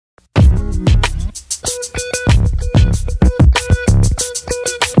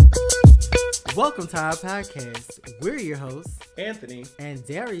Welcome to our podcast. We're your hosts, Anthony and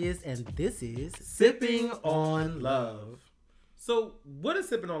Darius, and this is Sipping on Love. So, what is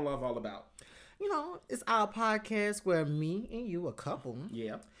Sipping on Love all about? You know, it's our podcast where me and you, a couple,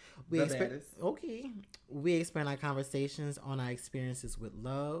 we expand our conversations on our experiences with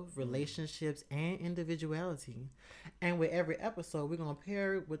love, relationships, and individuality. And with every episode, we're gonna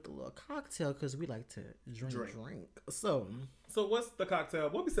pair it with a little cocktail because we like to drink. So what's the cocktail?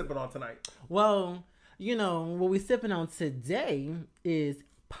 What we sipping on tonight? Well, you know, what we're sipping on today is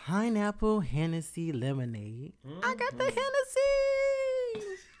pineapple Hennessy Lemonade. I got the Hennessy!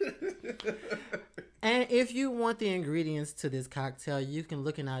 And if you want the ingredients to this cocktail, you can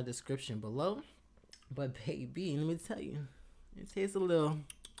look in our description below. But baby, let me tell you, it tastes a little...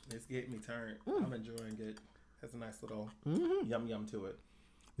 It's getting me turned. I'm enjoying it. Has a nice little yum yum to it.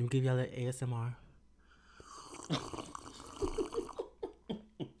 Let me give y'all that ASMR.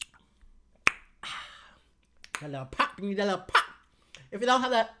 That little pop, you need that little pop. If you don't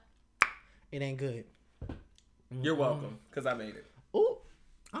have that, it ain't good. You're welcome, because I made it. Ooh.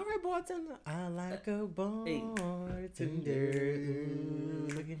 All right, bartender. I like a bartender. Ooh,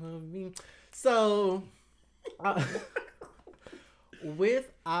 looking for me. So, with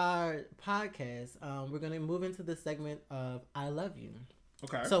our podcast, we're going to move into the segment of I Love You.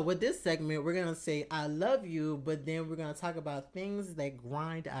 Okay. So, with this segment, we're going to say I love you, but then we're going to talk about things that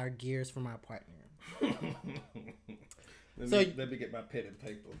grind our gears from our partner. Let me get my pen and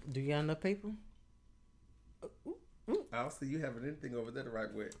paper. Do you have enough paper? I don't see you having anything over there to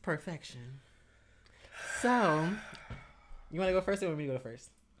write with. Perfection. So, you want to go first or want me to go first?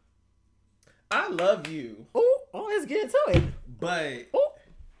 I love you. Oh, let's get into it. But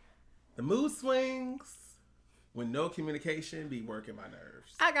the mood swings when no communication be working my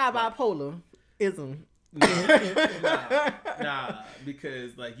nerves. I got bipolar-ism. Nah,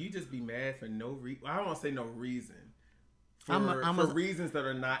 because like you just be mad for no reason. I don't want to say no reason. For reasons that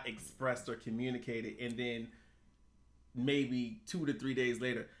are not expressed or communicated, and then maybe 2 to 3 days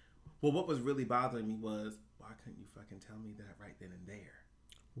later, well, what was really bothering me was, why couldn't you fucking tell me that right then and there?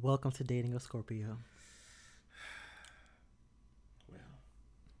 Welcome to dating a Scorpio. Well,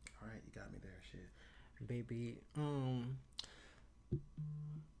 all right, you got me there, shit. Baby,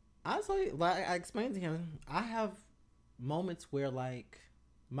 honestly, like I explained to him, I have moments where like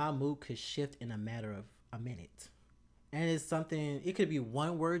my mood could shift in a matter of a minute. And it's something, it could be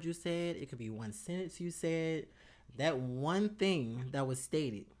one word you said, it could be one sentence you said. That one thing that was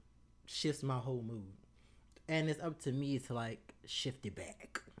stated shifts my whole mood. And it's up to me to like shift it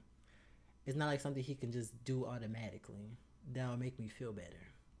back. It's not like something he can just do automatically. That'll make me feel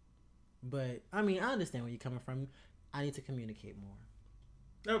better. But I mean, I understand where you're coming from. I need to communicate more.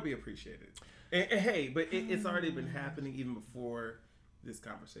 That would be appreciated. And hey, but it's already been happening even before this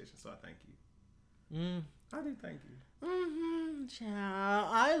conversation, so I thank you. I do thank you. Child,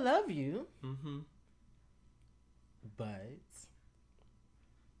 I love you. But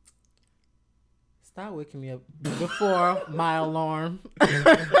stop waking me up before my alarm.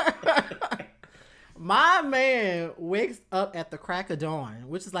 My man wakes up at the crack of dawn,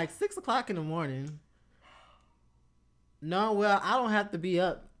 which is like 6 o'clock in the morning. No, well, I don't have to be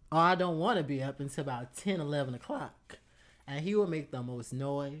up, or I don't want to be up until about 10, 11 o'clock. And he will make the most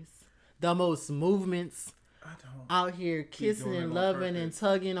noise, the most movements out here kissing and loving and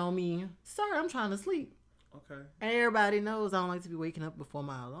tugging on me. Sorry, I'm trying to sleep. Okay. And everybody knows I don't like to be waking up before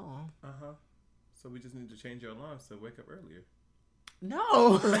my alarm. So we just need to change your alarm so wake up earlier.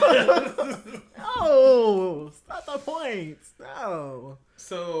 No. No. Stop the point. No.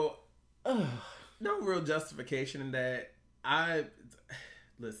 So, no real justification in that.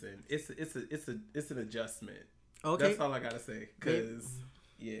 Listen. It's an adjustment. Okay. That's all I gotta say. Cause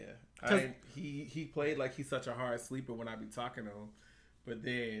he played like he's such a hard sleeper when I be talking to him, but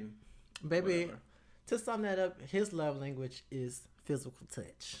then, baby. Whatever. To sum that up, his love language is physical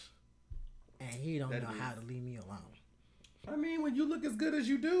touch. And he don't know how to leave me alone. I mean, when you look as good as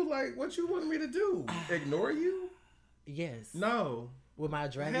you do, like, what you want me to do? Ignore you? Yes. No. With my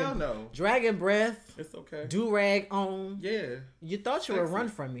Hell no. dragon breath. It's okay. Do-rag on. Yeah. You thought you would run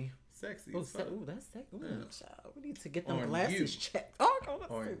from me. Sexy. That's sexy. Yeah. We need to get them glasses checked.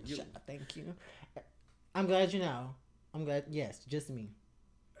 Oh, thank you. I'm glad you know. I'm glad. Yes, just me.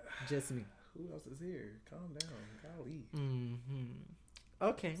 Just me. Who else is here? Calm down. Golly.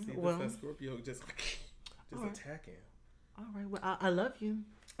 Okay. See, well, that Scorpio just attacking. All right. Well, I love you.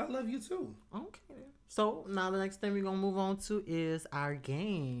 I love you too. Okay. So now the next thing we're gonna move on to is our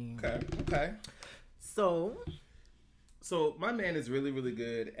game. Okay. So So my man is really, really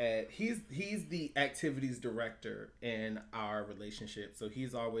good at he's the activities director in our relationship. So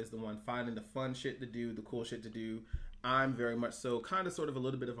he's always the one finding the fun shit to do, the cool shit to do. I'm very much so kind of sort of a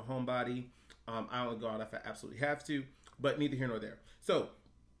little bit of a homebody. I only go out if I absolutely have to, but neither here nor there. So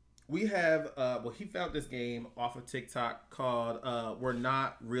we have he found this game off of TikTok called We're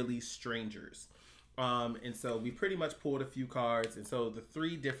Not Really Strangers. And so we pretty much pulled a few cards, and so the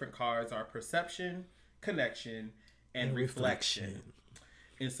 3 different cards are perception, connection, and reflection.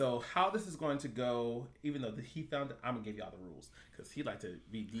 And so how this is going to go, even though he found it, I'm gonna give y'all the rules because he like to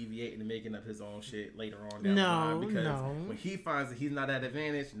be deviating and making up his own shit later on down the line. Because when he finds that he's not at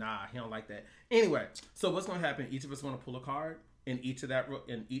advantage, he don't like that. Anyway, so what's gonna happen? Each of us going to pull a card in each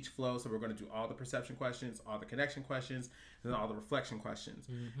flow. So we're going to do all the perception questions, all the connection questions, and then all the reflection questions.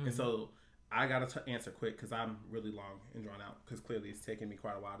 Mm-hmm. And so I gotta answer quick because I'm really long and drawn out because clearly it's taking me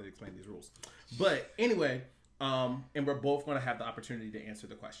quite a while to explain these rules. But anyway. And we're both going to have the opportunity to answer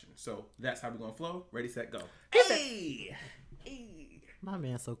the question. So that's how we're going to flow. Ready, set, go. Hey! My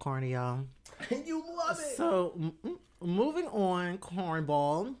man's so corny, y'all. And you love it. So, moving on,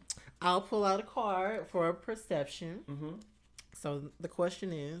 cornball. I'll pull out a card for a perception. Mm-hmm. So, the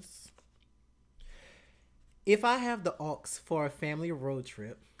question is, if I have the aux for a family road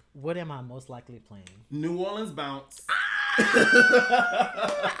trip, what am I most likely playing? New Orleans Bounce.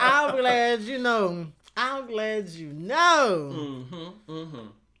 I'm glad you know. I'm glad you know. Mm-hmm. Mm-hmm.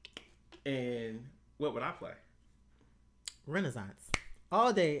 And what would I play? Renaissance.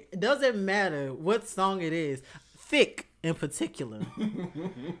 All day. It doesn't matter what song it is. Thick in particular.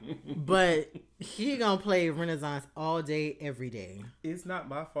 But he gonna play Renaissance all day, every day. It's not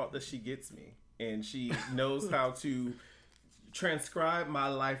my fault that she gets me. And she knows how to transcribe my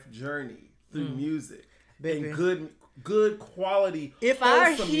life journey through music. Baby. And good quality. If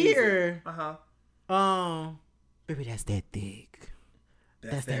I hear music. Baby, that's that thick.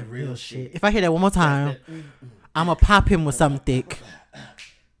 That's that real shit. If I hear that one more time, I'm gonna pop him with something thick.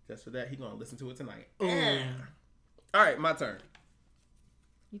 Just for that, he gonna listen to it tonight. All right, my turn.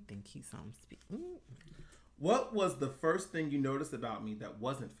 You think he's something speak? What was the first thing you noticed about me that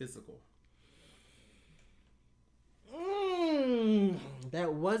wasn't physical?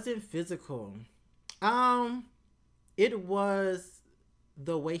 That wasn't physical. It was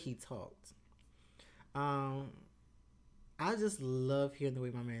the way he talked. I just love hearing the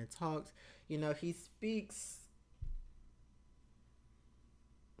way my man talks. You know, he speaks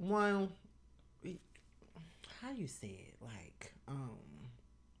how do you say it? Like,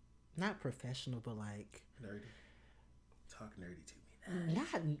 not professional, but like nerdy. Talk nerdy to me. Not,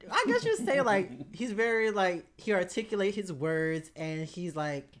 I guess you say like he's very like he articulates his words and he's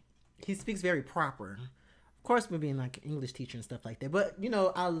like he speaks very proper. Of course, we're being like an English teacher and stuff like that. But, you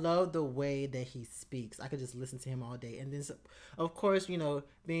know, I love the way that he speaks. I could just listen to him all day. And then, of course, you know,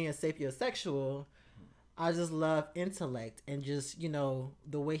 being a sapiosexual, I just love intellect. And just, you know,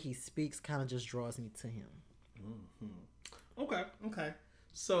 the way he speaks kind of just draws me to him. Mm-hmm. Okay.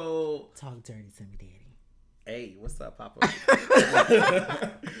 So. Talk dirty to me, daddy. Hey, what's up, Papa?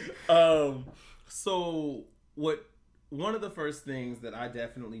 So, one of the first things that I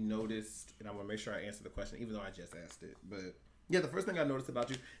definitely noticed, and I want to make sure I answer the question, even though I just asked it, but yeah, the first thing I noticed about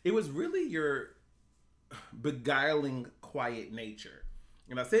you, it was really your beguiling, quiet nature.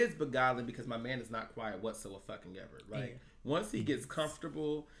 And I say it's beguiling because my man is not quiet whatsoever fucking ever. Like, once he gets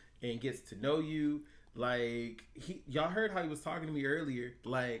comfortable and gets to know you, like, y'all heard how he was talking to me earlier,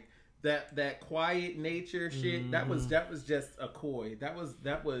 like, that quiet nature shit, that was just a coy. That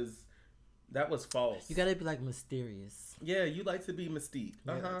was false. You gotta be like mysterious. Yeah, you like to be mystique.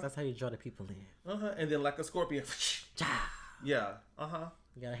 Yeah, that's how you draw the people in. And then like a scorpion. Yeah. You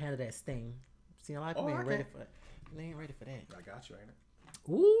gotta handle that sting. See, a lot of people ain't ready for it. They ain't ready for that. I got you, ain't it?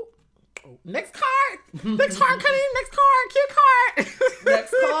 Ooh. Oh. Next card. Next card, Cuddy. Next card. Cute card.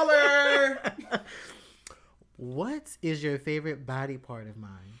 Next caller. What is your favorite body part of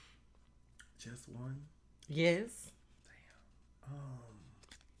mine? Just one? Yes. Damn.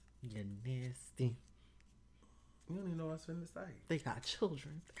 You're nasty. You don't even know what's in the site. They got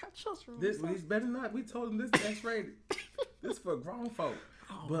children. This better not. We told them this X-rated. This for grown folk.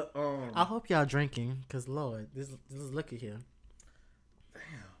 Oh. But I hope y'all drinking, cause Lord, this is lucky here. Damn,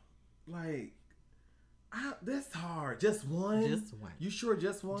 like, that's hard. Just one. Just one. You sure?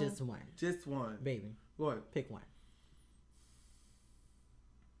 Just one. Just one. Just one. Baby. What? Pick one.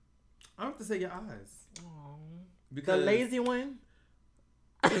 I have to say your eyes. Aww. Because the lazy one.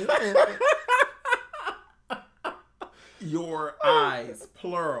 Your eyes,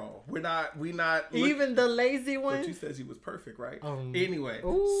 plural. We not even the lazy one. But you said she was perfect, right? Anyway,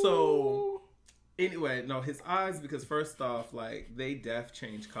 so Anyway, no, his eyes, because first off, like, they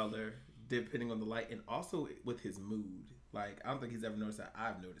change color depending on the light, and also with his mood. Like, I don't think he's ever noticed that.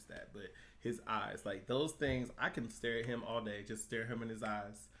 I've noticed that, but his eyes, like, those things, I can stare at him all day, just stare him in his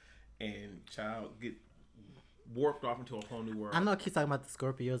eyes, and child get warped off into a whole new world. I know I keep talking about the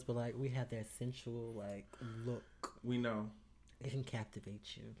Scorpios, but like, we have that sensual like look. We know it can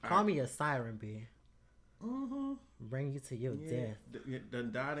captivate you. Call me a siren bee. Mm-hmm. Bring you to your death.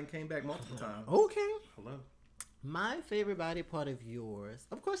 Done died and came back multiple times. Okay. Hello. My favorite body part of yours,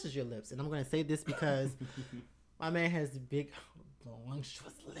 of course, is your lips. And I'm going to say this because my man has big,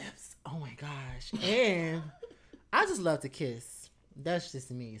 voluptuous lips. Oh my gosh. And I just love to kiss. That's just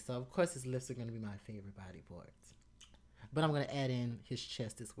me. So, of course, his lips are going to be my favorite body parts. But I'm going to add in his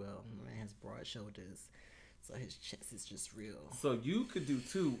chest as well. My man has broad shoulders. So his chest is just real. So you could do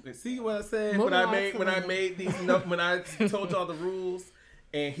two. And see what I said when I made these when I told y'all the rules,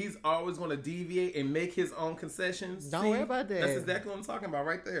 and he's always going to deviate and make his own concessions. Don't worry about that. That's exactly what I'm talking about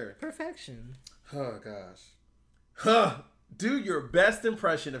right there. Perfection. Oh gosh. Huh. Do your best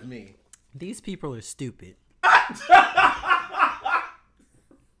impression of me. These people are stupid.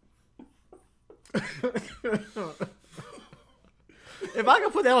 If I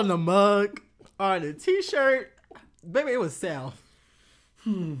could put that on the mug. Or the t-shirt, baby, it was Sal.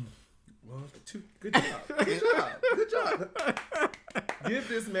 Well, good job. Good job. Good job. Give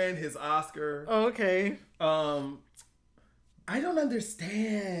this man his Oscar. Okay. I don't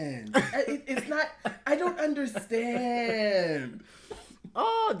understand. It's not. I don't understand.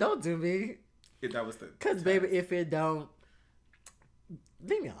 Oh, don't do me. That was the. Cause baby, if it don't,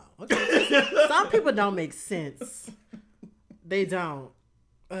 leave me alone. Okay. Some people don't make sense. They don't.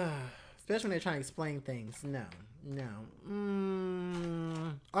 Especially when they're trying to explain things. No.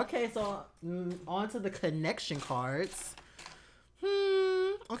 Okay, so on to the connection cards.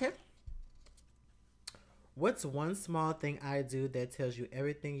 Okay. What's one small thing I do that tells you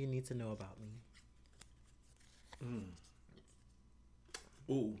everything you need to know about me?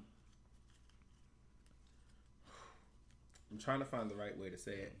 Ooh. I'm trying to find the right way to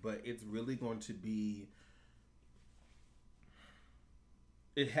say it, but it's really going to be...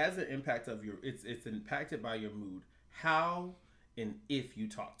 It has an impact of your... It's impacted by your mood. How and if you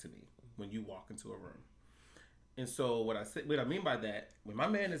talk to me when you walk into a room. And so what I mean by that, when my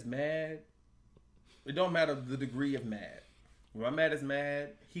man is mad, it don't matter the degree of mad. When my man is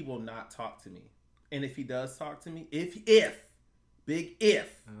mad, he will not talk to me. And if he does talk to me, big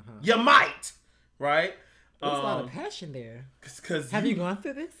if, you might, right? There's a lot of passion there. Cause have you gone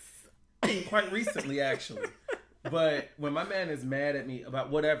through this? Quite recently, actually. But when my man is mad at me about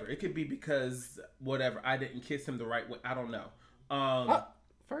whatever, it could be because whatever, I didn't kiss him the right way. I don't know.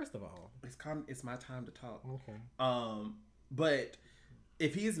 First of all, it's my time to talk. Okay. But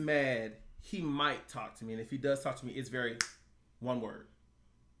if he's mad, he might talk to me, and if he does talk to me, it's very one word.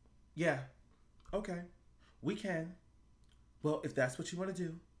 Yeah. Okay. We can. Well, if that's what you want to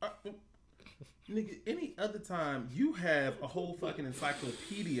do. Nigga, any other time you have a whole fucking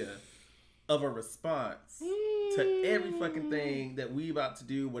encyclopedia of a response to every fucking thing that we about to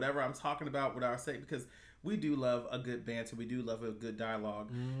do, whatever I'm talking about, what I say, because we do love a good banter, we do love a good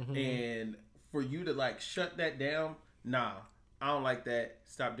dialogue, and for you to like shut that down, nah, I don't like that.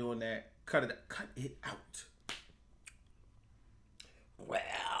 Stop doing that. Cut it out.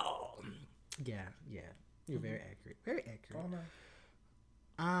 Well, yeah, you're very accurate. Oh,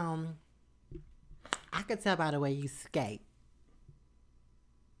 no. I could tell by the way you skate.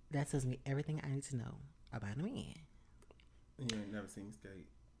 That tells me everything I need to know about a man. You ain't never seen me skate.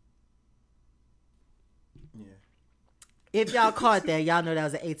 Yeah. If y'all caught that, y'all know that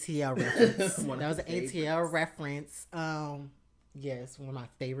was an ATL reference. That was an ATL reference. Yes, one of my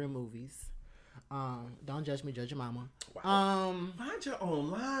favorite movies. Don't judge me, judge your mama. Wow. Find your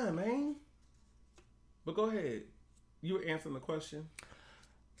own line, man. But go ahead. You were answering the question.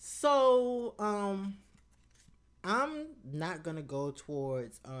 So, I'm not gonna go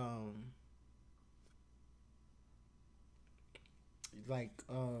towards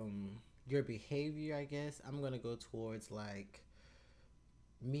your behavior, I guess. I'm gonna go towards like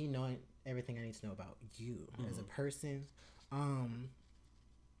me knowing everything I need to know about you as a person, and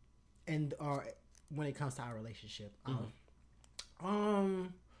when it comes to our relationship,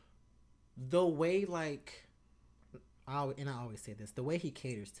 the way like I always say this, the way he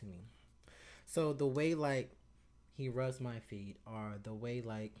caters to me. So the way like he rubs my feet, or the way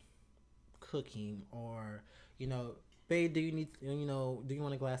like cooking, or babe, do you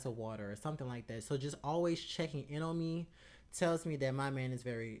want a glass of water or something like that. So just always checking in on me tells me that my man is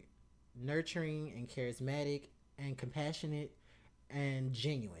very nurturing and charismatic and compassionate and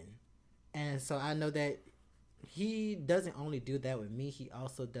genuine. And so I know that he doesn't only do that with me, he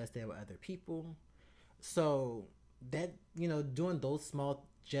also does that with other people. So that, doing those small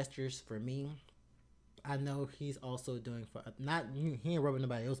gestures for me, I know he's also doing for not he ain't rubbing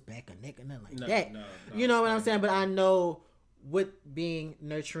nobody else back or neck or nothing like that. No, you know what I'm saying? But I know with being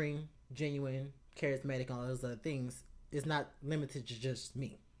nurturing, genuine, charismatic, and all those other things, it's not limited to just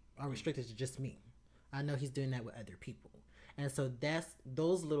me or restricted to just me. I know he's doing that with other people. And so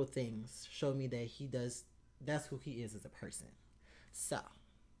those little things show me that that's who he is as a person. So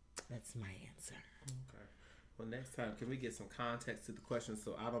that's my answer. Okay. Well, next time, can we get some context to the question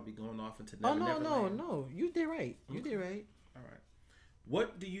so I don't be going off into No. You did right. You did right. All right.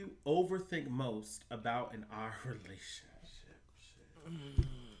 What do you overthink most about in our relationship?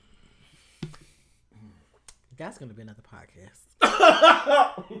 That's going to be another podcast.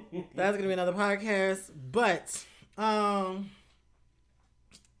 That's going to be another podcast. But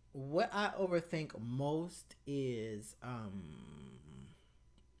what I overthink most is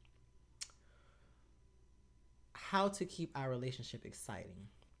how to keep our relationship exciting.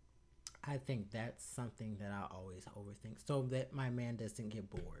 I think that's something that I always overthink, so that my man doesn't get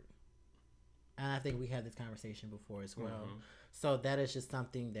bored. And I think we had this conversation before as well. Mm-hmm. So that is just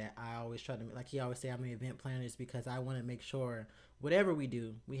something that I always try to, like he always say, I'm an event planner, is because I want to make sure whatever we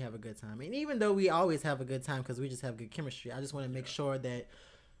do, we have a good time. And even though we always have a good time because we just have good chemistry, I just want to make sure that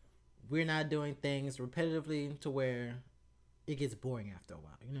we're not doing things repetitively to where it gets boring after a while,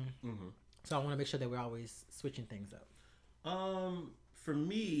 Mm-hmm. So I want to make sure that we're always switching things up. For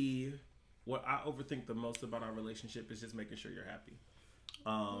me, what I overthink the most about our relationship is just making sure you're happy.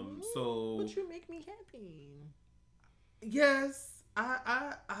 But you make me happy. Yes,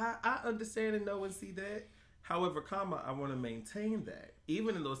 I understand and know and see that. However, I want to maintain that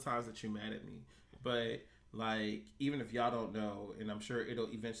even in those times that you're mad at me. But like, even if y'all don't know, and I'm sure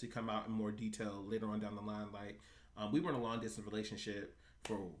it'll eventually come out in more detail later on down the line. Like, we were in a long distance relationship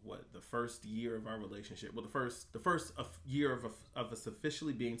for the first year of our relationship. Well, the first year of us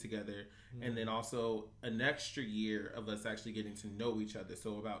officially being together, mm-hmm. and then also an extra year of us actually getting to know each other.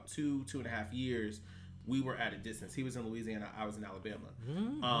 So about 2.5 years, we were at a distance. He was in Louisiana, I was in Alabama.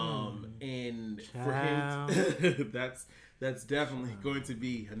 Mm-hmm. And Child. For him, that's definitely going to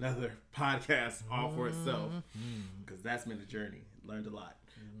be another podcast all for itself, because that's been a journey. Learned a lot.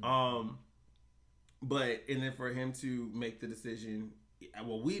 Mm-hmm. And then for him to make the decision.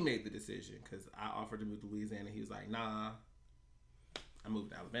 Well, we made the decision because I offered to move to Louisiana. He was like, nah. I moved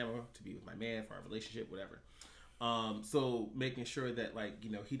to Alabama to be with my man for our relationship, whatever. So making sure that, like,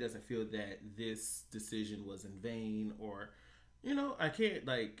 he doesn't feel that this decision was in vain, or, I can't,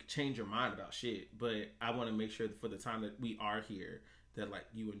 like, change your mind about shit. But I want to make sure that for the time that we are here, that, like,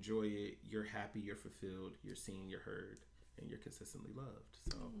 you enjoy it, you're happy, you're fulfilled, you're seen, you're heard, and you're consistently loved.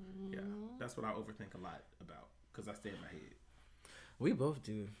 So, yeah, that's what I overthink a lot about because I stay in my head. We both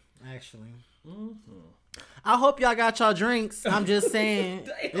do, actually. Mm-hmm. I hope y'all got y'all drinks. I'm just saying.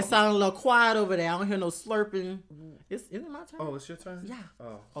 It sounded a little quiet over there. I don't hear no slurping. Is it my turn? Oh, it's your turn? Yeah.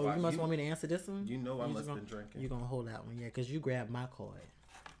 Oh, you must want me to answer this one? You know I must have been drinking. You're going to hold that one, yeah, because you grabbed my card.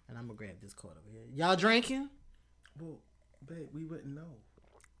 And I'm going to grab this card over here. Y'all drinking? Well, babe, we wouldn't know.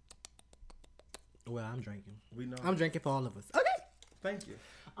 Well, I'm drinking. We know. I'm drinking for all of us. Okay. Thank you.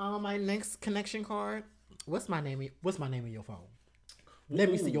 My next connection card. What's my name in your phone? Let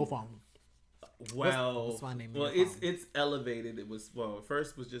me see your phone. Well, what's my name? Well, it's elevated. It was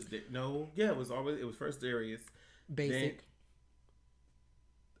first was just it was first Darius. Basic. Then,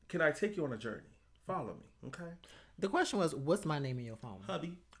 can I take you on a journey? Follow me, okay? The question was, what's my name in your phone?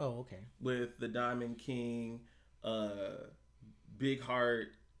 Hubby. Oh, okay. With the Diamond King, big heart,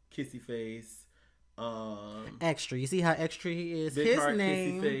 kissy face. Extra. You see how extra he is? Big His heart,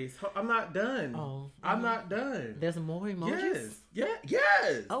 name. Kissy face. I'm not done. Oh, I'm not done. There's more emojis.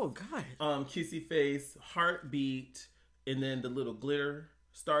 Yes. Oh God. Kissy face, heartbeat, and then the little glitter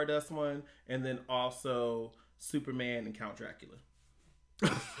Stardust one, and then also Superman and Count Dracula.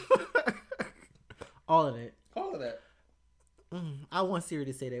 All of that. All of that. I want Siri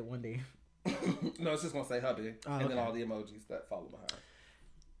to say that one day. No, it's just gonna say hubby, and then all the emojis that follow behind.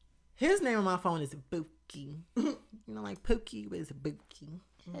 His name on my phone is Bookie. Like Pookie, but it's Bookie.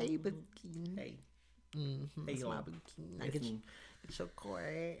 Hey, Bookie. Hey. Mm-hmm. Hey, it's my Bookie. Now get your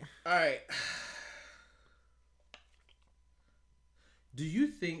card. All right. Do you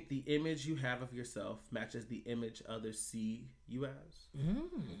think the image you have of yourself matches the image others see you as?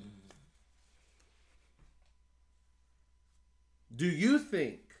 Do you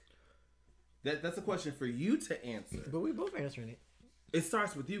think that's a question for you to answer? But we both answering it. It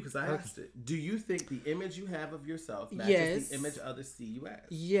starts with you because I asked it. Do you think the image you have of yourself matches the image others see you as?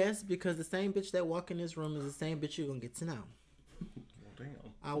 Yes, because the same bitch that walk in this room is the same bitch you're gonna get to know. Well,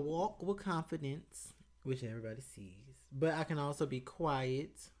 damn. I walk with confidence, which everybody sees, but I can also be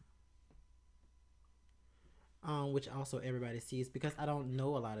quiet, which also everybody sees because I don't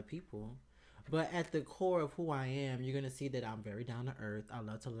know a lot of people. But at the core of who I am, you're gonna see that I'm very down to earth. I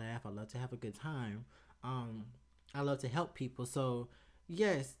love to laugh. I love to have a good time. I love to help people. So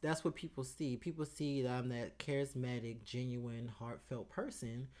yes, that's what people see. People see that I'm that charismatic, genuine, heartfelt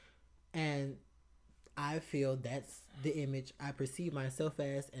person, and I feel that's the image I perceive myself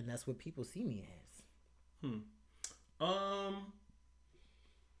as, and that's what people see me as.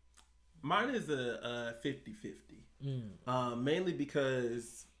 Mine is a 50-50. Mainly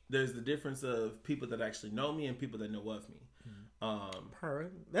because there's the difference of people that actually know me and people that know of me.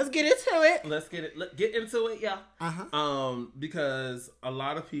 Let's get into it. Let's get into it, yeah. Because a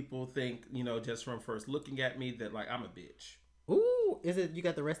lot of people think, just from first looking at me that like I'm a bitch. Ooh, is it you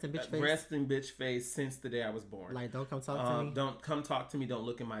got the resting bitch face? Resting bitch face since the day I was born. Like, don't come talk to me. Don't come talk to me. Don't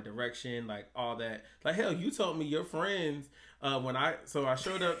look in my direction. Like all that. Like hell, you told me your friends I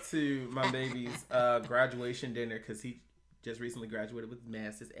showed up to my baby's graduation dinner because he just recently graduated with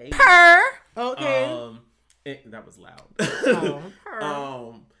master's A. Okay. That was loud.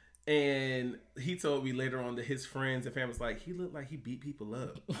 And he told me later on that his friends and family was like, he looked like he beat people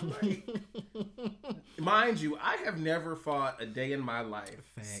up. I'm like, mind you, I have never fought a day in my life.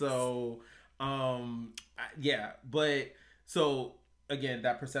 Facts. So, yeah. But, so, again,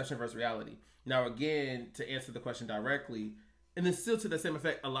 that perception versus reality. Now, again, to answer the question directly, and then still to the same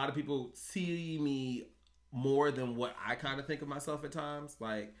effect, a lot of people see me more than what I kind of think of myself at times.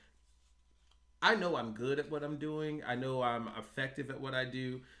 Like, I know I'm good at what I'm doing. I know I'm effective at what I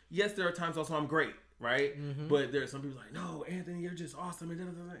do. Yes, there are times also I'm great, right? Mm-hmm. But there are some people like, no, Anthony, you're just awesome. And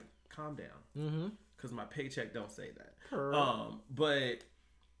calm down, because my paycheck don't say that. But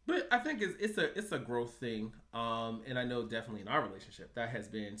I think it's a growth thing. And I know definitely in our relationship that has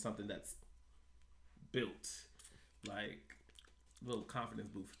been something that's built, like little confidence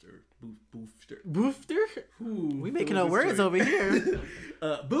booster. Ooh, we making up words over here.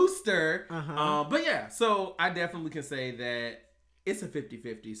 Booster. But yeah, so I definitely can say that it's a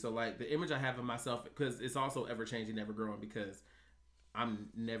 50-50. So like the image I have of myself, because it's also ever changing, ever growing, because I'm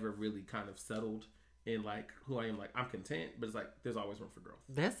never really kind of settled in like who I am. Like I'm content, but it's like there's always room for growth.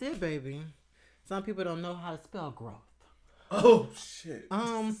 That's it, baby. Some people don't know how to spell growth. Oh shit.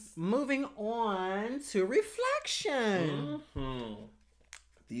 Moving on to reflection.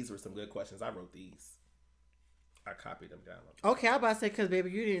 These were some good questions. I wrote these. I copied them down. Okay, I was about to say, because baby,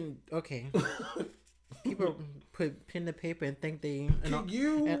 you didn't. Okay. People put pen to paper and think they.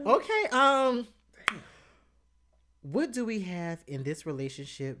 Okay. Damn. What do we have in this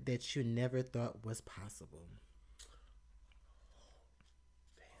relationship that you never thought was possible?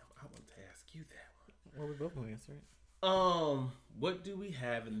 Damn, I want to ask you that one. Well, we both want to answer it. What do we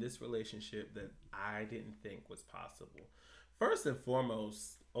have in this relationship that I didn't think was possible? First and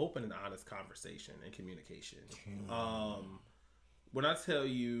foremost, open and honest conversation and communication. When I tell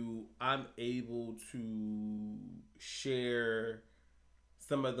you I'm able to share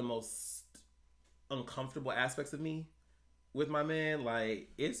some of the most uncomfortable aspects of me with my man, like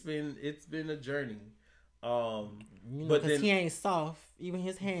it's been a journey. But then he ain't soft, even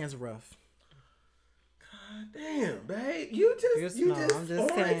his hands rough. Damn, babe, you just on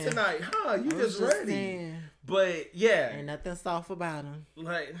it tonight, huh? You just ready. Saying, but yeah, ain't nothing soft about him.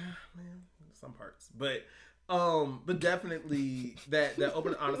 Like, man, some parts, but definitely that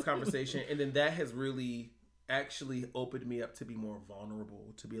open, honest conversation, and then that has really actually opened me up to be more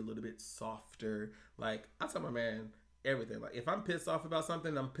vulnerable, to be a little bit softer. Like I tell my man everything. Like if I'm pissed off about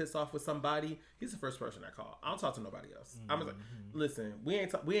something, I'm pissed off with somebody, he's the first person I call. I don't talk to nobody else. I'm like, listen, we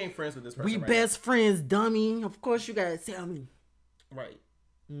ain't friends with this person. We right best now. Friends, dummy. Of course you gotta tell me. Right.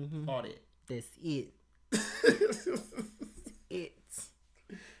 All that. That's it. It.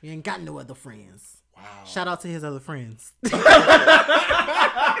 You ain't got no other friends. Wow. Shout out to his other friends. Shout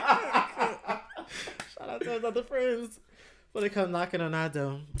out to his other friends. When they come knocking on our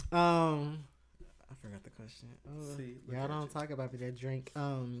door. I forgot the question. Y'all don't talk about that drink.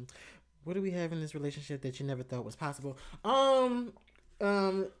 What do we have in this relationship that you never thought was possible?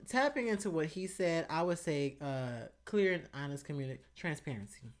 Tapping into what he said, I would say clear and honest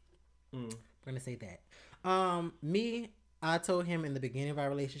transparency. I'm gonna say that. I told him in the beginning of our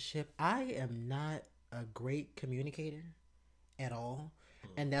relationship, I am not a great communicator at all.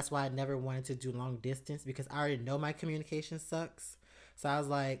 And that's why I never wanted to do long distance, because I already know my communication sucks. So I was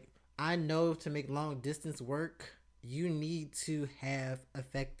like, I know to make long distance work, you need to have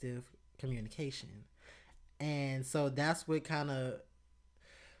effective communication. And so that's what kind of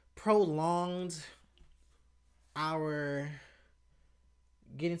prolonged our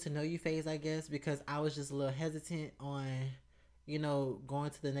getting to know you phase, I guess, because I was just a little hesitant on, going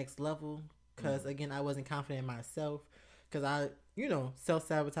to the next level. Because, again, I wasn't confident in myself. Because I,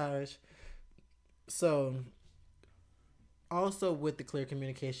 self-sabotage. So, also with the clear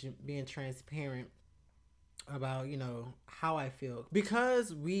communication, being transparent about, how I feel.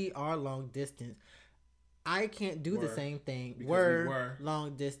 Because we are long distance, I can't do the same thing. We're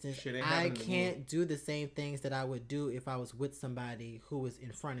long distance. I can't do the same things that I would do if I was with somebody who was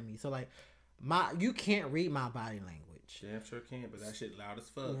in front of me. So, like, you can't read my body language. Damn sure can, but that shit loud as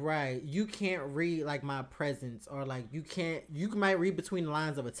fuck. Right. You can't read, like, my presence, or, like, you might read between the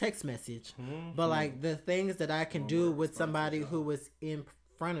lines of a text message, but, like, the things that I can do with somebody who was in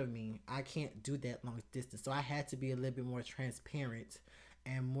front of me, I can't do that long distance. So I had to be a little bit more transparent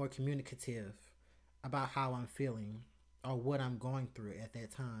and more communicative about how I'm feeling or what I'm going through at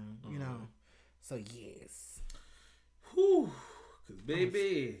that time, So, yes. Whew. Cause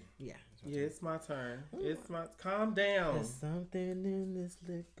baby. Yeah. It's my turn. Ooh. Calm down. There's something in this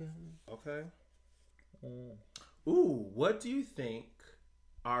liquor. Okay. Ooh, what do you think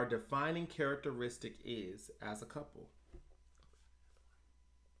our defining characteristic is as a couple?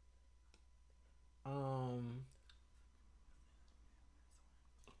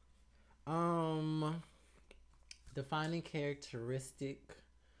 Defining characteristic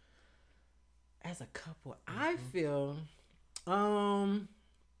as a couple, I feel,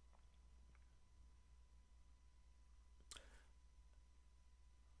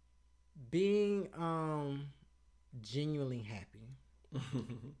 being genuinely happy,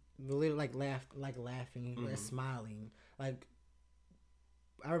 literally laughing, or smiling. Like,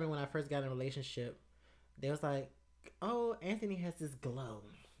 I remember when I first got in a relationship, they was like, "Oh, Anthony has this glow."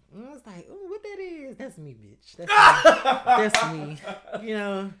 And I was like, "Oh, what that is? That's me, bitch. That's me."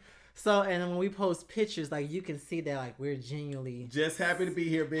 So, and when we post pictures, like, you can see that, like, we're genuinely just happy to be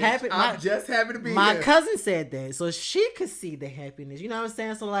here, bitch. I'm just happy to be here. My cousin said that, so she could see the happiness. You know what I'm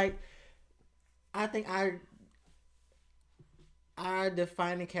saying? So, like, I think our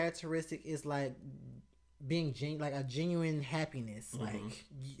defining characteristic is, like, being like a genuine happiness. Like,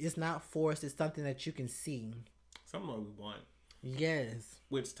 it's not forced. It's something that you can see. Something that we want. Yes.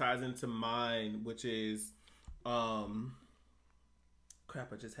 Which ties into mine, which is, crap,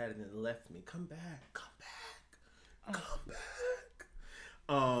 I just had it and it left me. Come back.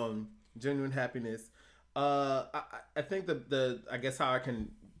 Genuine happiness. I think I guess how I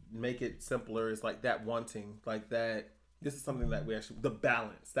can make it simpler is like that wanting, like that. This is something that we actually, the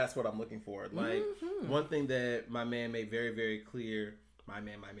balance. That's what I'm looking for. Like, one thing that my man made very, very clear. My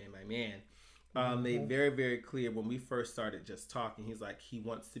man. Made very, very clear when we first started just talking. He's like, he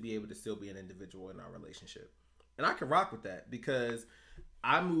wants to be able to still be an individual in our relationship. And I can rock with that because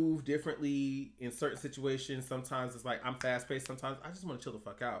I move differently in certain situations. Sometimes it's like I'm fast paced. Sometimes I just want to chill the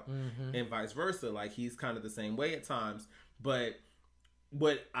fuck out, and vice versa. Like, he's kind of the same way at times. But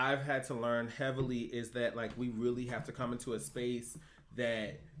what I've had to learn heavily is that, like, we really have to come into a space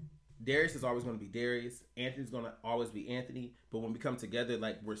that Darius is always going to be Darius. Anthony's going to always be Anthony. But when we come together,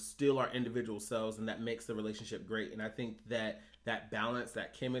 like, we're still our individual selves, and that makes the relationship great. And I think that balance,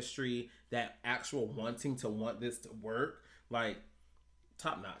 that chemistry, that actual wanting to want this to work, like,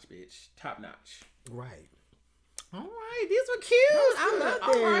 top notch, bitch. Top notch. Right. All right. These were cute. I love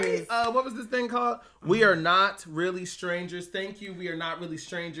this. All right. What was this thing called? We are not really strangers. Thank you. We are not really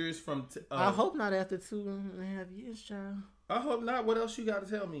strangers from... I hope not after 2.5 years, child. I hope not. What else you got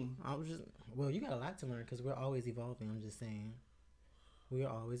to tell me? You got a lot to learn because we're always evolving. I'm just saying. We are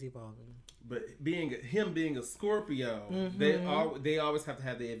always evolving. But being a Scorpio, they always have to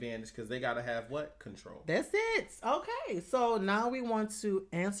have the advantage because they got to have what? Control. That's it. Okay. So now we want to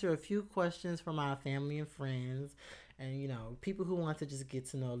answer a few questions from our family and friends and, people who want to just get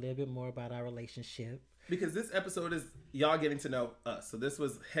to know a little bit more about our relationship. Because this episode is y'all getting to know us. So this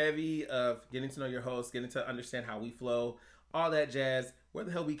was heavy of getting to know your host, getting to understand how we flow, all that jazz, where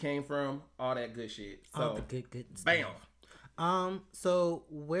the hell we came from, all that good shit. So, all the good stuff. Bam. So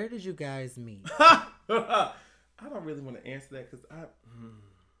where did you guys meet? I don't really want to answer that because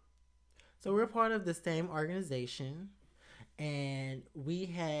So we're part of the same organization, and we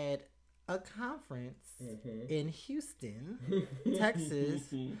had a conference in Houston,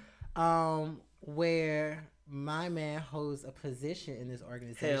 Texas, where my man holds a position in this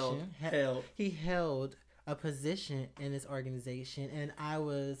organization. He held a position in this organization, and I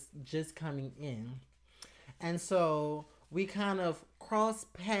was just coming in. And so we kind of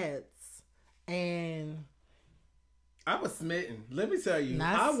crossed paths, and I was smitten. Let me tell you,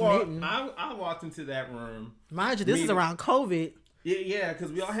 Smitten. I walked into that room. Mind you, this is around COVID. Yeah,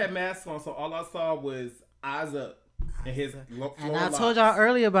 because we all had masks on, so all I saw was eyes up and his. And I told y'all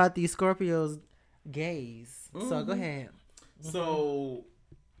earlier about these Scorpios gays. Mm-hmm. So go ahead. Mm-hmm. So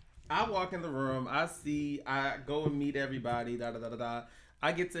I walk in the room. I go and meet everybody. Da da da da da.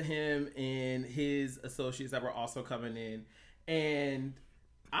 I get to him and his associates that were also coming in, and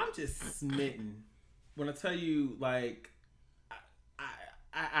I'm just smitten. When I tell you, like,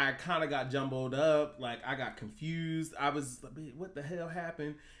 I kind of got jumbled up. Like, I got confused. I was like, what the hell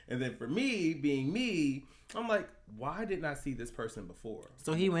happened? And then for me, being me, I'm like, why didn't I see this person before?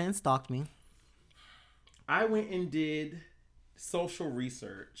 So he went and stalked me. I went and did social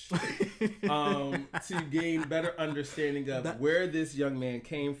research to gain better understanding of where this young man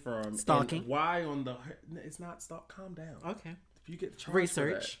came from. Stalking. And why on the... It's not stalk. Calm down. Okay. You get charged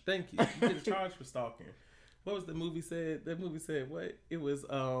research. For that. Thank you. You get charged for stalking. What was the movie said? That movie said what? It was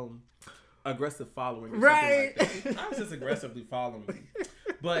aggressive following. Or right. Like that. I was just aggressively following you.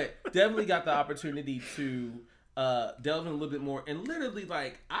 But definitely got the opportunity to delve in a little bit more. And literally,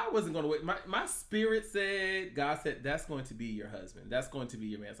 like, I wasn't going to wait. My spirit said, God said, that's going to be your husband. That's going to be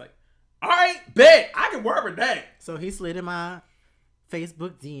your man. It's like, all right, bet. I can work with that. So he slid in my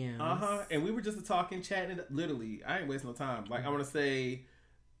Facebook DMs. And we were just talking, chatting. Literally, I ain't wasting no time. Like, I want to say,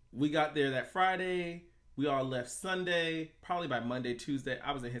 we got there that Friday. We all left Sunday. Probably by Monday, Tuesday,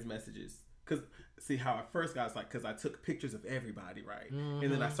 I was in his messages. Because, see, how I first got, it's like, because I took pictures of everybody, right? Mm-hmm.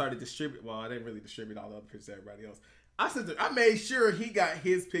 And then I started distributing. Well, I didn't really distribute all the other pictures of everybody else. I made sure he got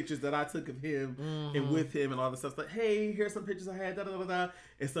his pictures that I took of him and with him and all the stuff. Like, hey, here's some pictures I had. Da, da, da, da.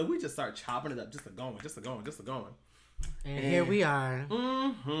 And so we just started chopping it up. Just a going. And here we are.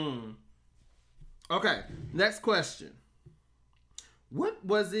 Mm-hmm. Okay, next question. What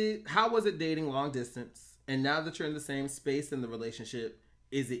was it? How was it dating long distance? And now that you're in the same space in the relationship,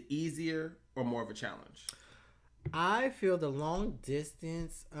 is it easier or more of a challenge? I feel the long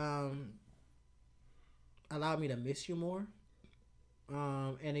distance allowed me to miss you more.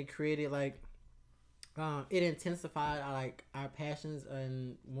 And it created like it intensified like our passions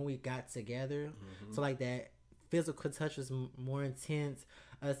and when we got together. Mm-hmm. So like that physical touch was more intense.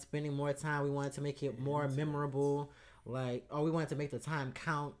 Spending more time, we wanted to make it more memorable. Like, we wanted to make the time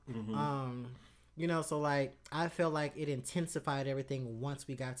count. Mm-hmm. You know, so like I felt like it intensified everything once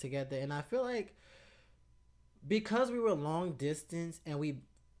we got together, and I feel like because we were long distance and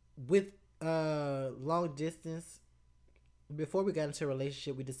with long distance, before we got into a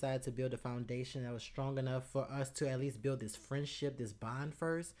relationship, we decided to build a foundation that was strong enough for us to at least build this friendship, this bond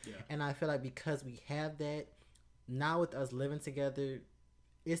first. Yeah. And I feel like because we have that, now with us living together,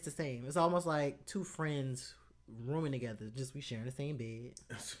 it's the same. It's almost like two friends rooming together. Just we sharing the same bed.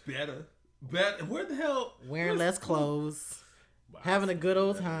 It's better. Where the hell? Wearing less clothes. Wow, having a good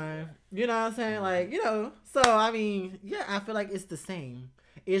old time. You know what I'm saying? Like, you know. So, I mean, yeah, I feel like it's the same.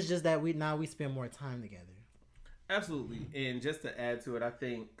 It's just that we spend more time together. Absolutely. And just to add to it, I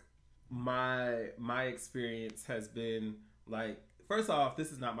think my experience has been like, first off,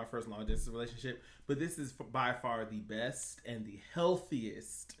 this is not my first long distance relationship, but this is by far the best and the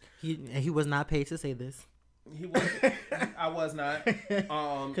healthiest. He was not paid to say this. He was. I was not.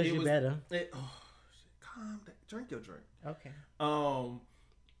 Because you better. Calm down. Drink your drink. Okay.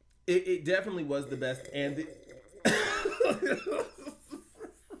 It definitely was the best, and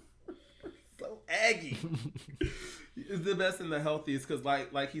so aggy. It's the best and the healthiest because,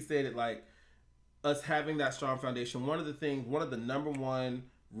 like he said, it like us having that strong foundation. One of the number one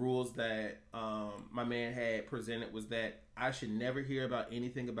rules that my man had presented was that I should never hear about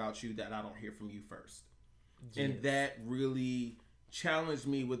anything about you that I don't hear from you first. Yes. And that really challenged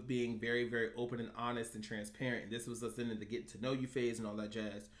me with being very, very open and honest and transparent. And this was us in the get to know you phase and all that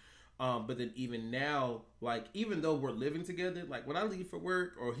jazz. But then even now, like, even though we're living together, like when I leave for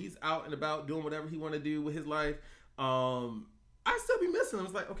work or he's out and about doing whatever he want to do with his life, I still be missing him.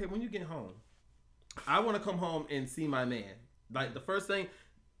 It's like, okay, when you get home, I want to come home and see my man. Like the first thing,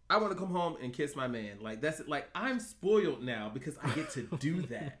 I want to come home and kiss my man. Like that's it. Like I'm spoiled now because I get to do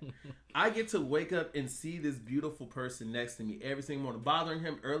that. I get to wake up and see this beautiful person next to me every single morning, bothering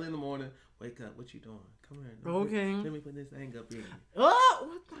him early in the morning. Wake up, what you doing? Come here. Okay. Let me put this thing up here. Oh,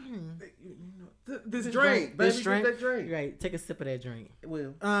 what the? This drink, baby. This drink. That drink. Right. Take a sip of that drink. It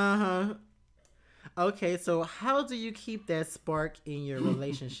will. Okay, so how do you keep that spark in your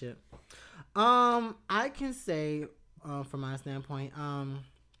relationship? I can say, from my standpoint,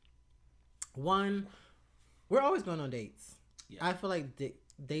 one, we're always going on dates. Yeah. I feel like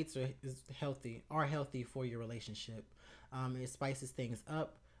dates are healthy for your relationship. It spices things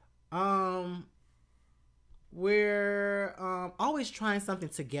up. we're always trying something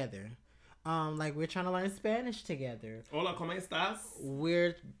together. Like we're trying to learn Spanish together. Hola, ¿cómo estás?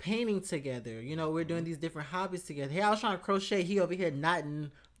 We're painting together. You know, we're doing these different hobbies together. Hey, I was trying to crochet. He over here knotting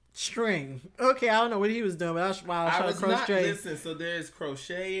string. Okay, I don't know what he was doing, but I was trying to crochet. Listen, so there's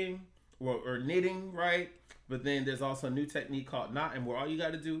crocheting or knitting, right? But then there's also a new technique called knotting, where all you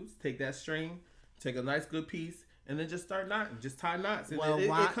got to do is take that string, take a nice good piece, and then just start knotting. Just tie knots. Well, it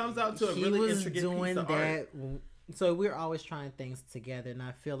comes out to a really intricate piece of art. So we're always trying things together, and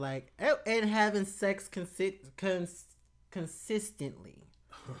I feel like and having sex consistently.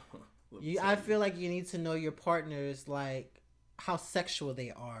 I feel like you need to know your partners, like how sexual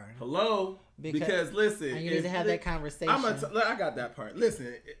they are. Hello, because listen, and you need to have that conversation. I got that part.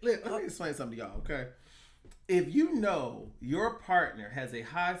 Listen, let me explain something to y'all, okay? If you know your partner has a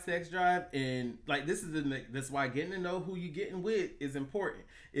high sex drive, and like that's why getting to know who you getting with is important.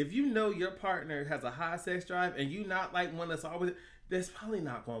 If you know your partner has a high sex drive and you not like one that's always, that's probably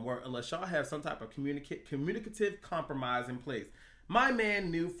not going to work unless y'all have some type of communicative compromise in place. My man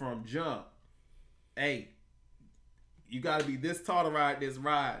knew from jump, hey, you got to be this tall to ride this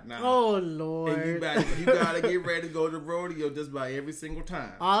ride now. Oh, Lord. And you got to get ready to go to the rodeo just about every single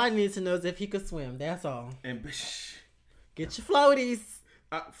time. All I need to know is if he could swim. That's all. And get your floaties.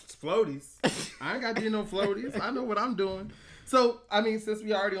 Floaties? I ain't got to do no floaties. I know what I'm doing. So, I mean, since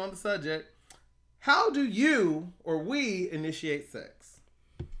we already on the subject, how do you or we initiate sex?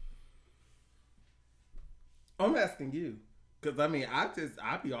 I'm asking you. Because, I mean, I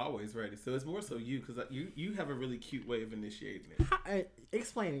be always ready. So, it's more so you, because you have a really cute way of initiating it.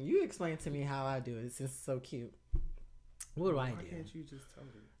 You explain to me how I do it since it's so cute. What do I do? Why can't you just tell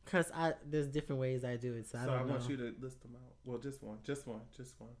me? Because there's different ways I do it, so I don't know. Want you to list them out. Well, just one.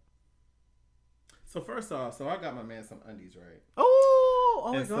 So, first off, I got my man some undies, right?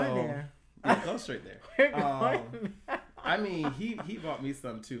 Oh, we're going there. Yeah, go straight there. I mean, he bought me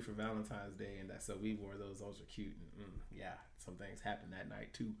some too for Valentine's Day, and so we wore those. Those are cute. And, yeah, some things happened that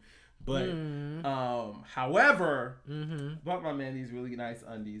night too. But however, bought my man these really nice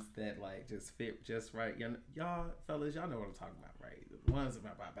undies that like just fit just right. Y'all fellas, y'all know what I'm talking about, right? The ones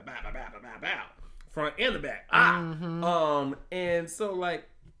about front and the back. And so like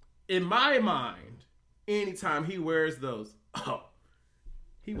in my mind, anytime he wears those,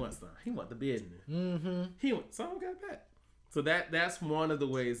 he wants some. He wants the business. He wants some got that. So that's one of the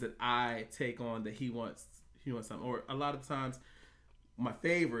ways that I take on that he wants something. Or a lot of times, my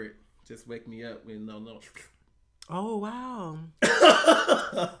favorite just wake me up with no. Oh wow!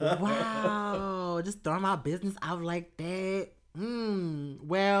 Wow! Just throwing my business out like that.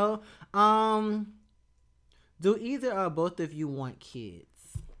 Well, do either or both of you want kids?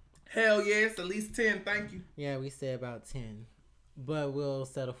 Hell yes, at least 10. Thank you. Yeah, we said about 10, but we'll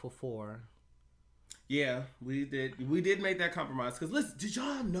settle for 4. Yeah, we did make that compromise. Because listen, did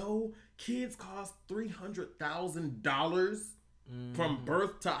y'all know kids cost $300,000 from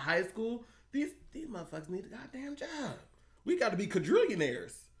birth to high school? These motherfuckers need a goddamn job. We got to be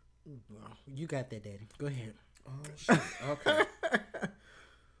quadrillionaires. You got that, Daddy. Go ahead. Oh shit. Okay.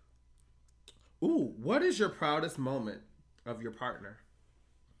 Ooh, what is your proudest moment of your partner?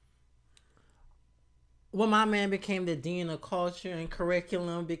 When my man became the dean of culture and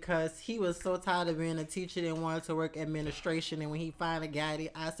curriculum because he was so tired of being a teacher and wanted to work administration. And when he finally got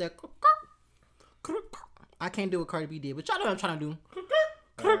it, I said, I can't do what Cardi B did, but y'all know what I'm trying to do.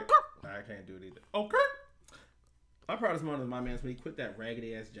 I can't do it either. Okay. My proudest moment of my man's when he quit that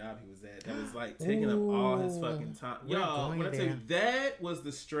raggedy ass job he was at. That was like taking up all his fucking time. Y'all, when I tell you, that was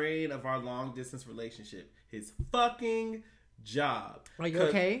the strain of our long distance relationship. His fucking job. Are you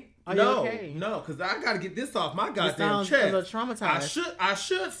okay? No, because I got to get this off my goddamn chest. A little traumatized. I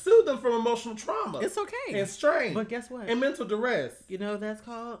should sue them from emotional trauma. It's okay. And strain. But guess what? And mental duress. You know what that's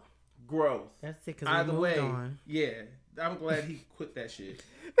called? Growth. That's it. Because either way, yeah. I'm glad he quit that shit.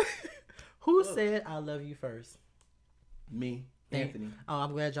 Who said I love you first? Me, Anthony. Oh,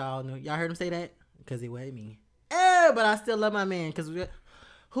 I'm glad y'all knew. Y'all heard him say that? Because it wasn't me. But I still love my man. Because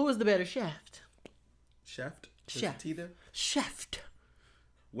who is the better shaft? Shaft? Shaft.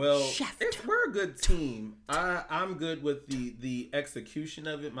 Well, we're a good team. I'm good with the execution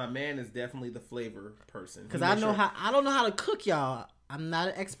of it. My man is definitely the flavor person. Because I don't know how to cook, y'all. I'm not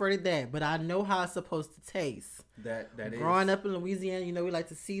an expert at that, but I know how it's supposed to taste. That is. Growing up in Louisiana, you know, we like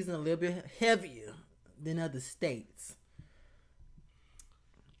to season a little bit heavier than other states.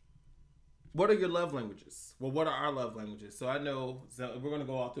 What are your love languages? Well, what are our love languages? So I know we're going to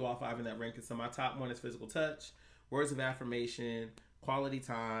go all through all 5 in that ranking. So my top one is physical touch, words of affirmation, quality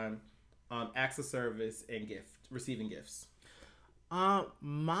time, acts of service, and receiving gifts.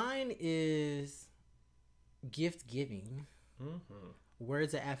 Mine is gift giving,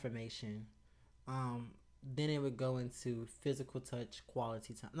 words of affirmation. Then it would go into physical touch,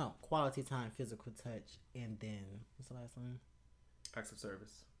 quality time. No, quality time, physical touch, and then what's the last one? Acts of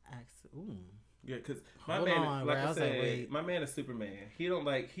service. Ooh. Yeah, because my man, like I said, my man is Superman.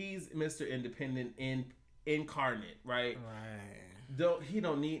 He's Mr. Independent incarnate, right? Right. He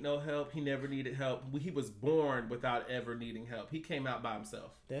don't need no help. He never needed help. He was born without ever needing help. He came out by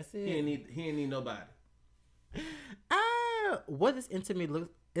himself. That's it. He ain't need nobody. What does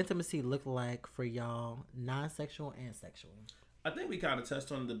intimacy look like for y'all, non-sexual and sexual? I think we kind of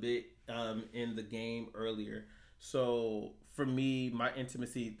touched on it a bit in the game earlier. So for me, my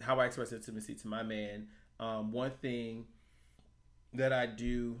intimacy, how I express intimacy to my man, one thing that I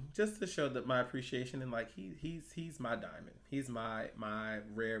do just to show that my appreciation, and like he's my diamond. He's my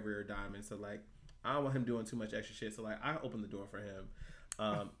rare diamond. So like I don't want him doing too much extra shit. So like I open the door for him.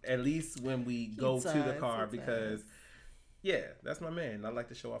 At least when we go to the car, because yeah, that's my man. I like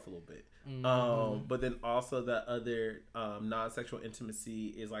to show off a little bit. But then also the other non-sexual intimacy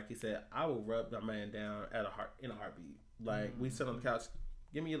is, like you said, I will rub my man down in a heartbeat. Like we sit on the couch,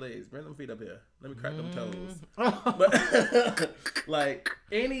 give me your legs, bring them feet up here, let me crack them toes. But like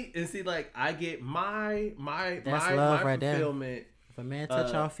I get my fulfillment. If a man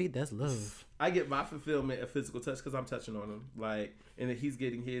touch our feet, that's love. I get my fulfillment of physical touch because I'm touching on him, like, and then he's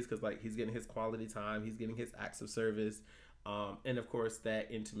getting his because like he's getting his quality time, he's getting his acts of service, and of course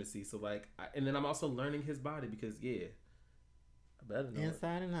that intimacy. So like, and then I'm also learning his body because I better know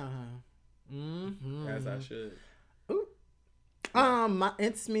inside and out, huh? As I should. Ooh.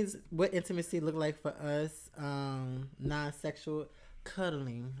 What intimacy look like for us? Non-sexual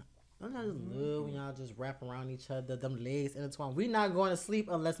cuddling. I just love when y'all just wrap around each other, them legs intertwined. We not going to sleep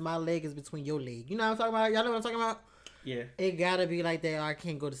unless my leg is between your leg. You know what I'm talking about? Y'all know what I'm talking about? Yeah. It gotta be like that or I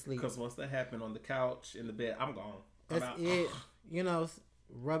can't go to sleep. Because once that happened on the couch, in the bed, I'm gone. That's it. You know,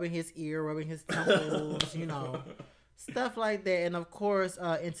 rubbing his ear, rubbing his temples, you know, stuff like that. And of course,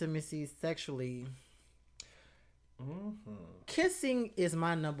 intimacy sexually. Kissing is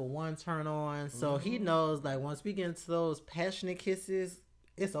my number one turn on. So he knows, like, once we get into those passionate kisses,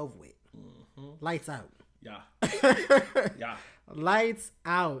 it's over with. Lights out. Yeah. Yeah. Lights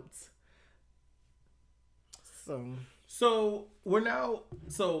out. So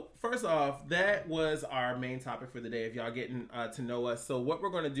first off, that was our main topic for the day. If y'all getting to know us, so what we're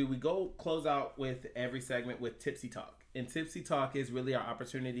going to do, we go close out with every segment with Tipsy Talk, and Tipsy Talk is really our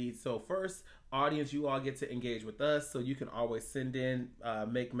opportunity. So first, audience, you all get to engage with us, so you can always send in,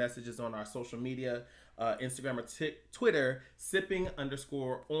 make messages on our social media, Instagram or Twitter,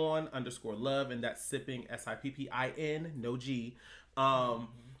 sipping_on_love, and that's sipping SIPPIN, no G.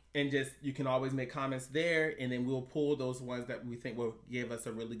 And just, you can always make comments there, and then we'll pull those ones that we think will give us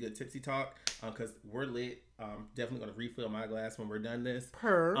a really good tipsy talk, because we're lit. Definitely going to refill my glass when we're done this.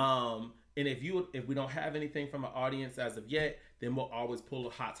 And if we don't have anything from an audience as of yet, then we'll always pull the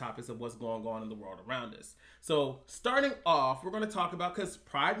hot topics of what's going on in the world around us. So starting off, we're going to talk about, because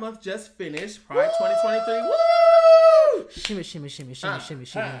Pride Month just finished, Pride 2023. Woo! Shimmy, shimmy, shimmy, shimmy, shimmy,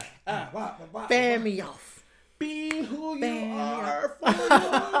 shimmy. Fan me off. Be who you are for your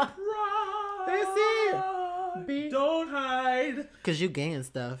pride. That's it. Don't hide. Because you gain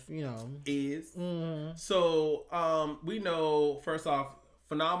stuff, you know. So, we know, first off,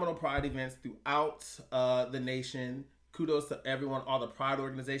 phenomenal Pride events throughout the nation. Kudos to everyone, all the Pride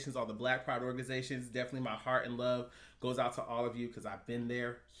organizations, all the Black Pride organizations. Definitely my heart and love goes out to all of you, because I've been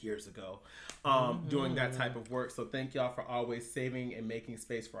there years ago doing that type of work. So thank y'all for always saving and making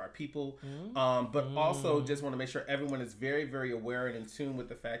space for our people. But also just want to make sure everyone is very, very aware and in tune with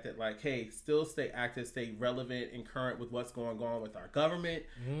the fact that, like, hey, still stay active, stay relevant and current with what's going on with our government,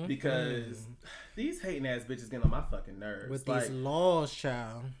 because these hating ass bitches get on my fucking nerves. With these laws,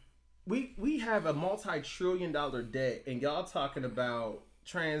 child. We have a multi-trillion-dollar debt, and y'all talking about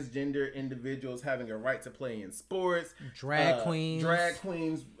transgender individuals having a right to play in sports, drag queens,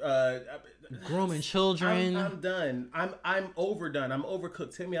 grooming children. I'm done. I'm overdone. I'm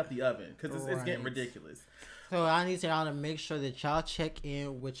overcooked. Take me out the oven, because it's getting ridiculous. So I need y'all to make sure that y'all check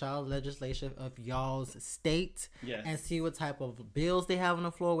in with y'all legislation of y'all's state, and see what type of bills they have on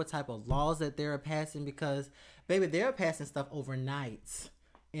the floor, what type of laws that they're passing, because baby, they're passing stuff overnight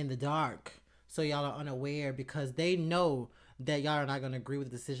in the dark, so y'all are unaware, because they know that y'all are not going to agree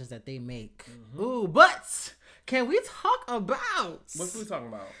with the decisions that they make. Ooh, but can we talk about what we talking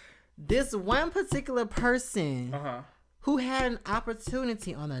about? This one particular person who had an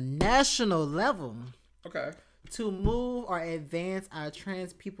opportunity on a national level to move or advance our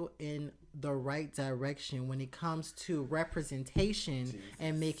trans people in the right direction when it comes to representation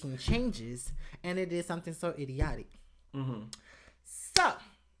and making changes, and it is something so idiotic. So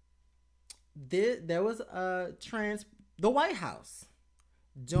there was the White House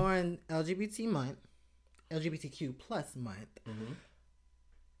during LGBTQ plus month,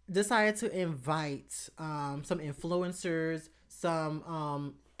 decided to invite some influencers,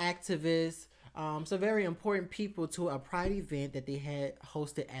 some activists, some very important people to a pride event that they had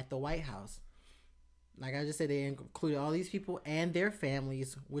hosted at the White House. Like I just said, they included all these people and their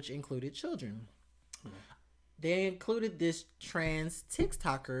families, which included children. They included this trans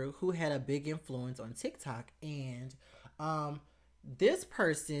TikToker who had a big influence on TikTok, and this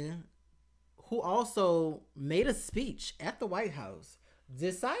person who also made a speech at the White House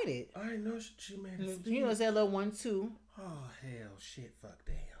decided. I know she made a speech. You know, that little 1-2. Oh hell, shit, fuck,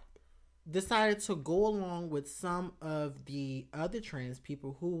 damn. Decided to go along with some of the other trans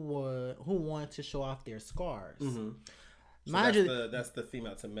people who wanted to show off their scars. So that's the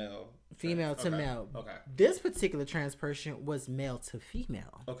female to male. Female to male. Okay. This particular trans person was male to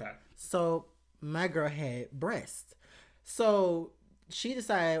female. Okay. So my girl had breasts. So she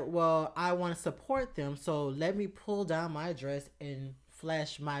decided, well, I want to support them, so let me pull down my dress and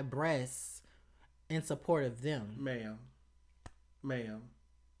flash my breasts in support of them. Ma'am.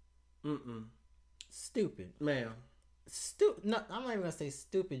 Stupid. Ma'am. No, I'm not even gonna say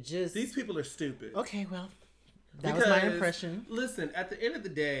stupid. Just these people are stupid. Okay, well, that was my impression. Listen, at the end of the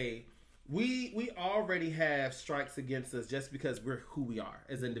day, we already have strikes against us just because we're who we are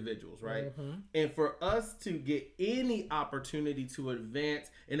as individuals, right? And for us to get any opportunity to advance,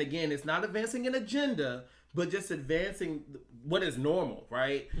 and again, it's not advancing an agenda, but just advancing what is normal,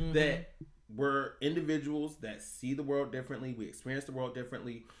 right? That we're individuals that see the world differently. We experience the world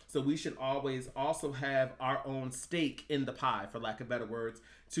differently. So we should always also have our own stake in the pie, for lack of better words,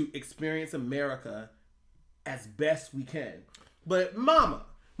 to experience America as best we can. But mama,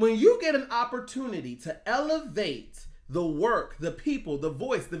 when you get an opportunity to elevate the work, the people, the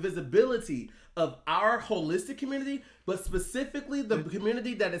voice, the visibility of our holistic community, but specifically the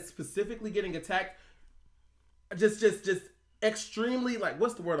community that is specifically getting attacked, just extremely, like,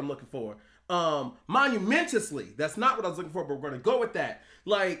 what's the word I'm looking for? Monumentously. That's not what I was looking for, but we're going to go with that.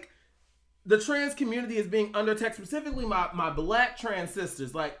 Like, the trans community is being under attack, specifically my black trans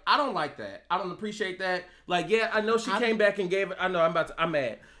sisters. Like, I don't like that. I don't appreciate that. Like, yeah, I know she came back and gave it. I know I'm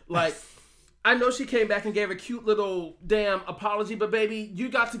mad. Like, I know she came back and gave a cute little damn apology, but baby, you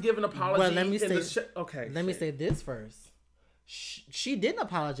got to give an apology. Well, let me say this first. She didn't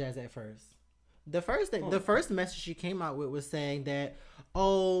apologize at first. The first message she came out with was saying that,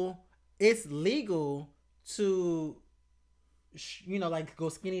 oh, it's legal to, you know, like go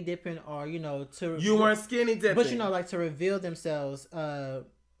skinny dipping, or, you know, to... You weren't skinny dipping. But, you know, like to reveal themselves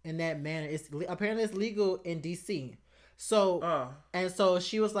in that manner. Apparently it's legal in DC. So, and so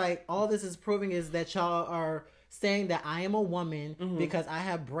she was like, all this is proving is that y'all are saying that I am a woman because I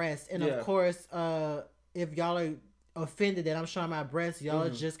have breasts. And of course, if y'all are offended that I'm showing my breasts, y'all are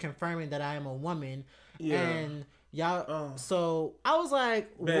just confirming that I am a woman. Yeah. And y'all, so I was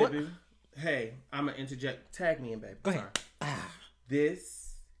like, baby, what? Hey, I'm going to interject. Tag me in, baby. Go ahead.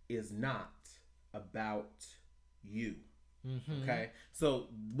 This is not about you. Okay, so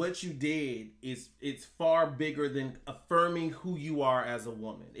what you did it's far bigger than affirming who you are as a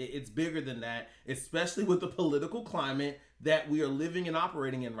woman. It's bigger than that, especially with the political climate that we are living and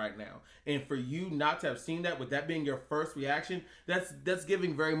operating in right now. And for you not to have seen that, with that being your first reaction, that's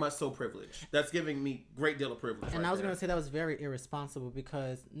giving very much so privilege. That's giving me great deal of privilege. And I was going to say that was very irresponsible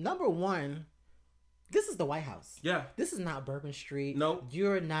because, number one, this is the White House. Yeah. This is not Bourbon Street. Nope.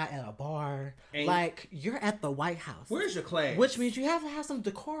 You're not at a bar. Like, you're at the White House. Where's your class? Which means you have to have some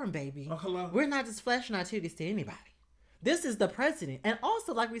decorum, baby. Oh, hello. We're not just flashing our titties to anybody. This is the president. And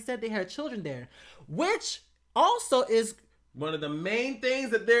also, like we said, they had children there. Which also is... one of the main things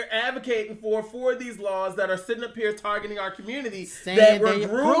that they're advocating for these laws that are sitting up here targeting our community, saying that we're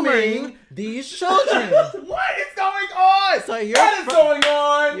grooming these children. What is going on? So what is going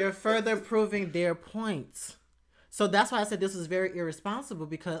on? You're further proving their points. So that's why I said this was very irresponsible,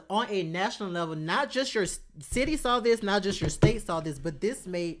 because on a national level, not just your city saw this, not just your state saw this, but this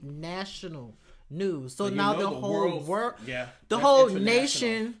made national news. So now the whole world, the whole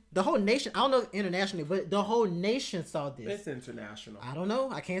nation, I don't know internationally, but the whole nation saw this. It's international. I don't know.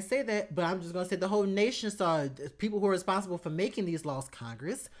 I can't say that, but I'm just going to say the whole nation saw it. People who are responsible for making these laws,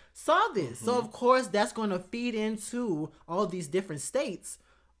 Congress, saw this. So of course that's going to feed into all these different states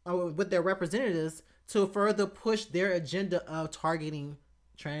with their representatives to further push their agenda of targeting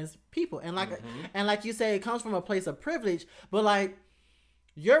trans people. And like you say, it comes from a place of privilege, but like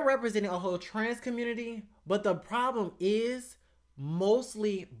you're representing a whole trans community, but the problem is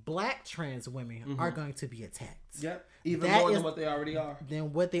mostly black trans women are going to be attacked. Yep. Even more than what they already are.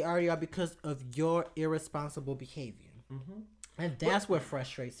 Because of your irresponsible behavior. And that's what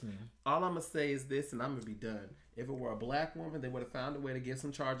frustrates me. All I'm going to say is this, and I'm going to be done. If it were a black woman, they would have found a way to give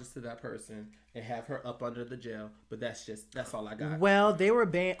some charges to that person and have her up under the jail. But that's all I got. Well, they were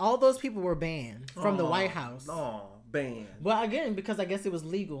banned. All those people were banned from the White House. Banned. Well, again, because I guess it was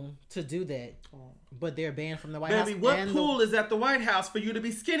legal to do that. But they're banned from the White House. Baby, what pool is at the White House for you to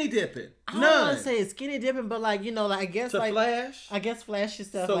be skinny dipping? I don't want to say it's skinny dipping, but like, you know, like I guess flash? I guess flash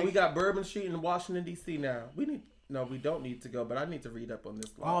yourself. So we got Bourbon Street in Washington, D.C. now. We don't need to go, but I need to read up on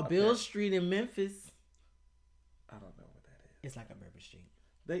this law. Bill Street in Memphis. I don't know what that is. It's like a Bourbon Street.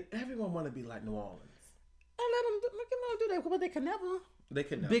 Everyone want to be like New Orleans. I let them do that, but they can never. They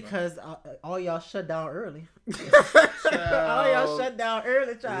can never. Because all y'all shut down early. All y'all shut down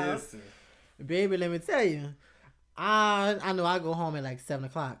early, child. Listen. Baby, let me tell you. I know I go home at like 7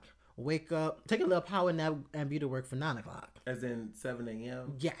 o'clock. Wake up, take a little power nap, and be to work for 9 o'clock. As in 7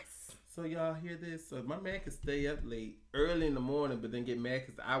 a.m.? Yes. So y'all hear this? So my man can stay up late, early in the morning, but then get mad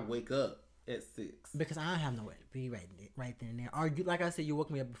because I wake up at 6. Because I don't have nowhere to be right then and there. Or you, like I said, you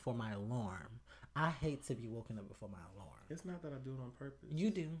woke me up before my alarm. I hate to be woken up before my alarm. It's not that I do it on purpose. You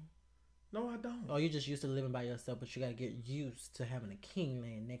do. No, I don't. Oh, you're just used to living by yourself, but you got to get used to having a king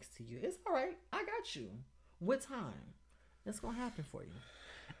laying next to you. It's all right. I got you. With time, it's going to happen for you.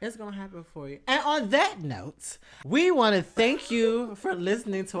 It's going to happen for you. And on that note, we want to thank you for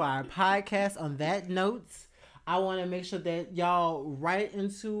listening to our podcast. On that note, I want to make sure that y'all write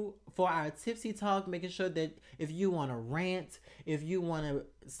into for our tipsy talk, making sure that if you want to rant, if you want to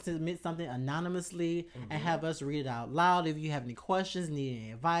submit something anonymously and have us read it out loud, if you have any questions, need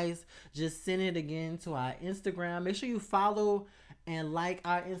any advice, just send it again to our Instagram. Make sure you follow and like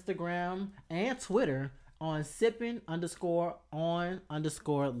our Instagram and Twitter on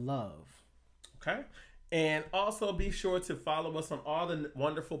sippin_on_love. Okay. And also be sure to follow us on all the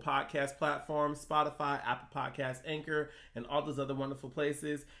wonderful podcast platforms, Spotify, Apple Podcasts, Anchor, and all those other wonderful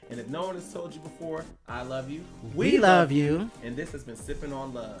places. And if no one has told you before, I love you. We love you. And this has been Sippin'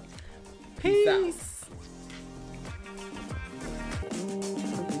 on Love. Peace out.